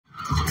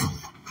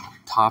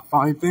top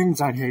 5 things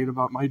I hate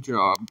about my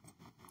job.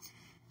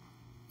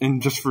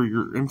 And just for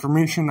your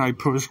information, I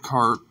push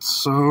carts,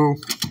 so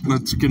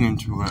let's get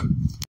into it.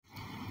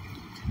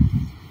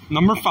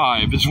 Number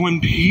 5 is when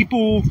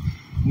people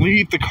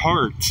leave the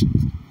carts,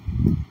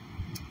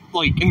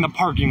 like, in the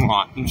parking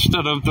lot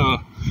instead of the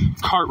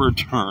cart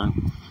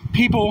return.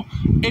 People,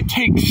 it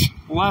takes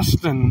less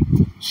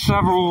than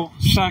several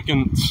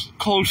seconds,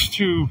 close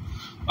to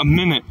a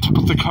minute, to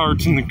put the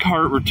carts in the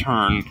cart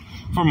return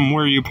from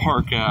where you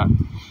park at.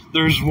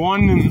 There's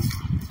one in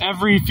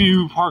every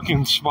few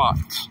parking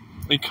spots.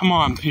 Like, come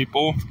on,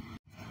 people.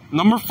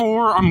 Number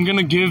 4, I'm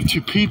gonna give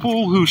to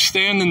people who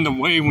stand in the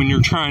way when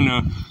you're trying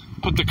to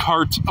put the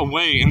carts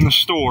away in the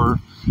store.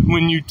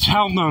 When you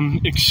tell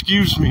them,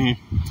 excuse me,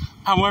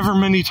 however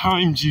many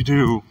times you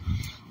do.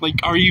 Like,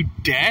 are you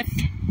deaf,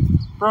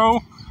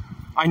 bro?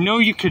 I know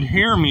you could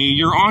hear me.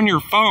 You're on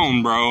your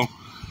phone, bro.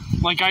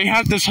 Like, I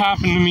had this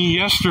happen to me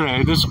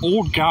yesterday. This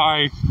old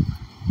guy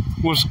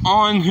was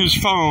on his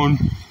phone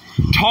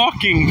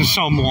talking to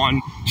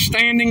someone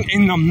standing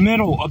in the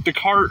middle of the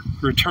cart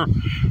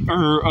return,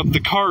 or of the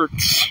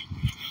carts,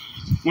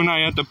 when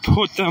I had to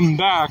put them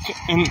back,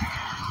 and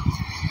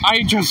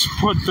I just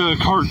put the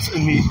carts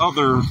in the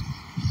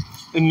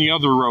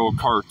other row of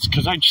carts,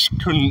 because I just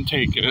couldn't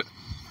take it.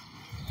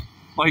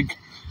 Like,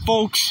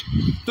 folks,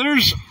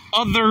 there's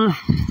other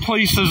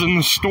places in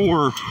the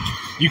store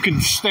you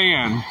can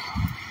stand.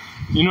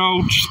 You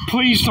know, just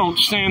please don't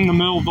stand in the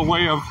middle of the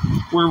way of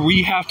where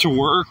we have to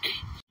work.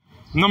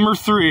 Number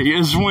 3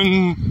 is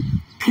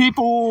when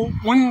people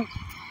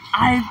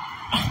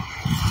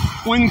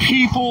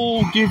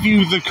give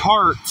you the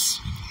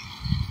carts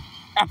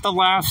at the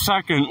last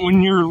second,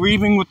 when you're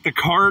leaving with the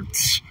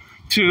carts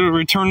to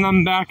return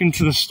them back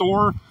into the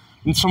store,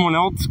 and someone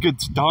else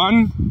gets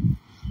done,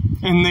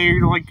 and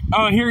they're like,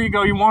 oh, here you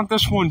go, you want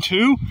this one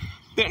too?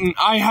 Then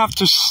I have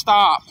to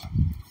stop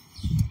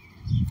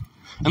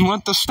and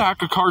let the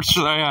stack of carts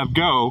that I have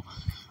go,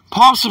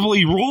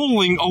 possibly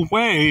rolling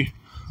away,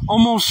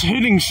 almost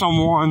hitting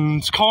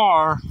someone's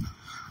car.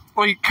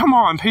 Like, come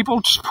on, people,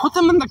 just put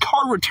them in the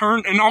car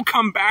return and I'll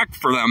come back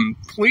for them,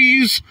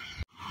 please.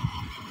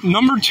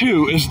 Number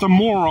 2 is the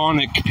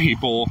moronic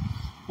people,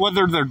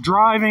 whether they're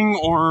driving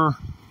or,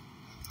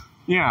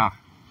 yeah,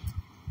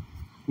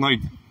 like,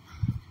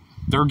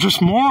 they're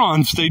just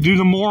morons. They do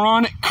the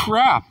moronic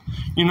crap,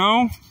 you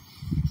know?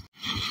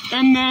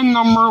 And then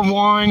number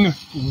 1,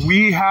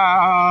 we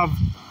have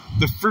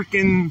the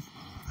freaking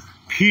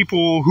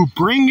people who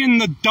bring in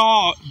their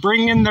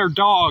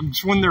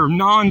dogs when they're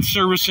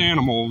non-service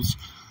animals.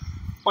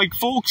 Like,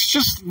 folks,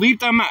 just leave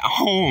them at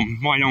home,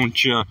 why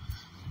don't you?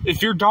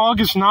 If your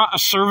dog is not a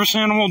service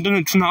animal, then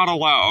it's not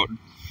allowed.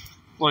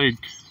 Like,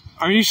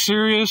 are you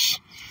serious?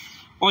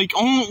 Like,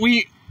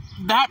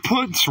 that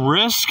puts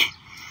risk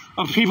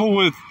of people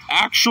with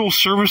actual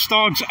service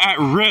dogs at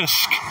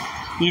risk,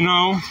 you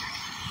know?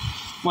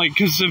 Like,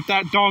 because if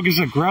that dog is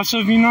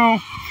aggressive, you know?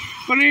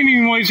 But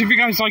anyways, if you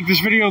guys like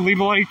this video, leave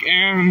a like,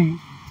 and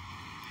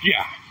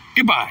yeah,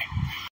 goodbye.